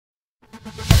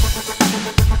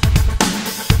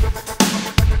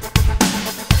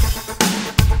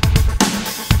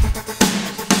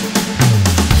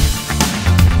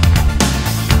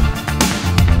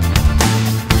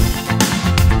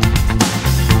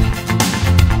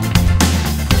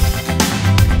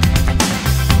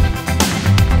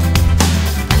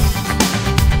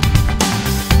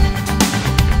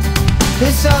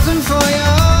mountain for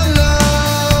your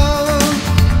love.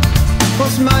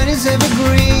 What's mine is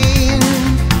evergreen.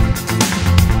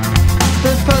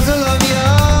 The puzzle of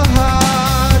your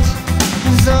heart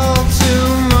is all too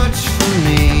much for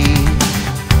me.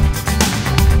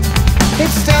 It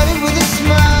started with a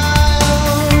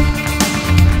smile,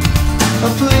 a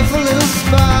playful little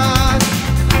spark.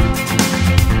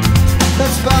 That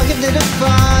spark it lit a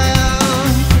fire.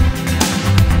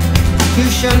 You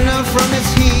shone out from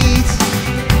its heat.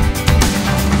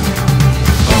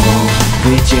 Oh,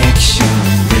 rejection,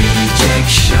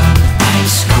 rejection,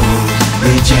 ice cold.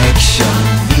 Rejection,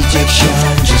 rejection,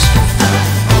 just for fun.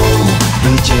 Oh,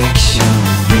 rejection,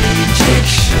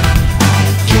 rejection, I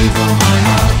gave her my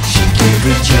heart, she gave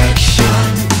rejection.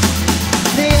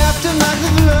 The aftermath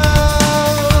of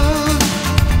love,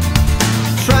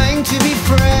 trying to be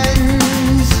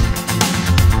friends.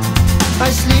 I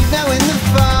sleep now in the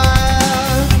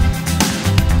fire,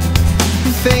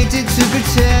 fated to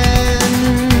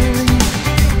pretend.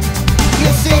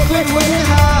 Your secret winged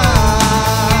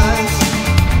heart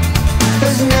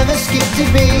has never skipped a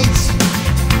beat.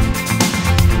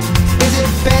 Is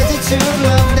it better to have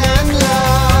loved and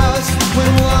lost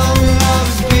when one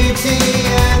loves beauty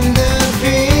and the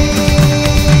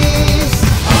beast?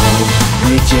 Oh,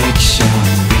 rejection,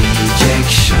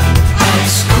 rejection,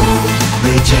 ice cold.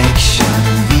 Rejection,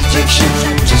 rejection,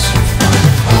 just for fun.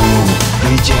 Oh,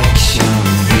 rejection,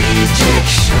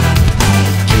 rejection, I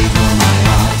gave her my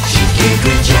heart, she gave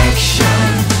rejection.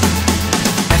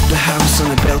 Left the house on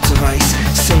a belt of ice.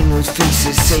 Same old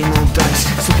faces, same old dice.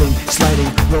 Slipping, sliding,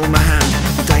 roll my hand.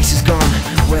 The dice is gone,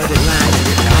 where'd it land?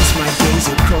 Cast my gaze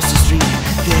across the street.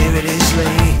 There it is,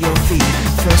 laying at your feet.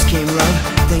 First came love,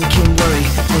 then came worry,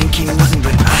 then came nothing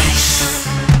but ice.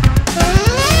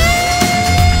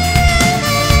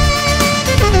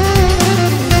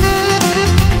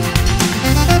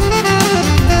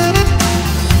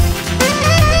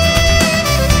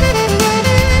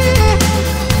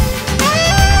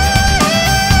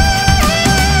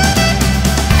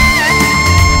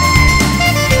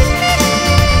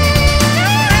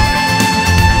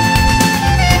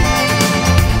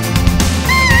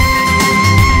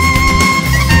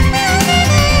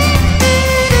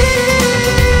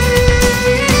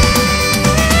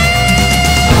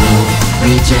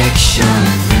 Rejection,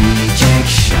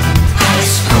 rejection,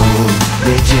 ice cold.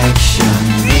 Rejection,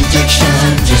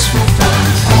 rejection, just for fun.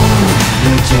 Oh,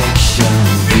 rejection,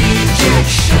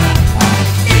 rejection, I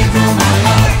gave her my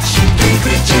heart, she gave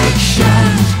rejection.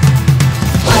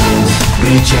 Oh,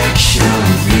 rejection,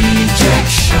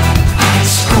 rejection,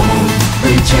 ice cold.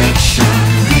 Rejection,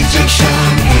 rejection,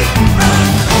 hit and run.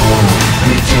 Oh,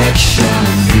 rejection,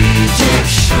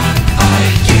 rejection, I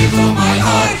gave her my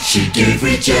heart, she gave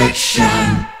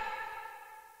rejection.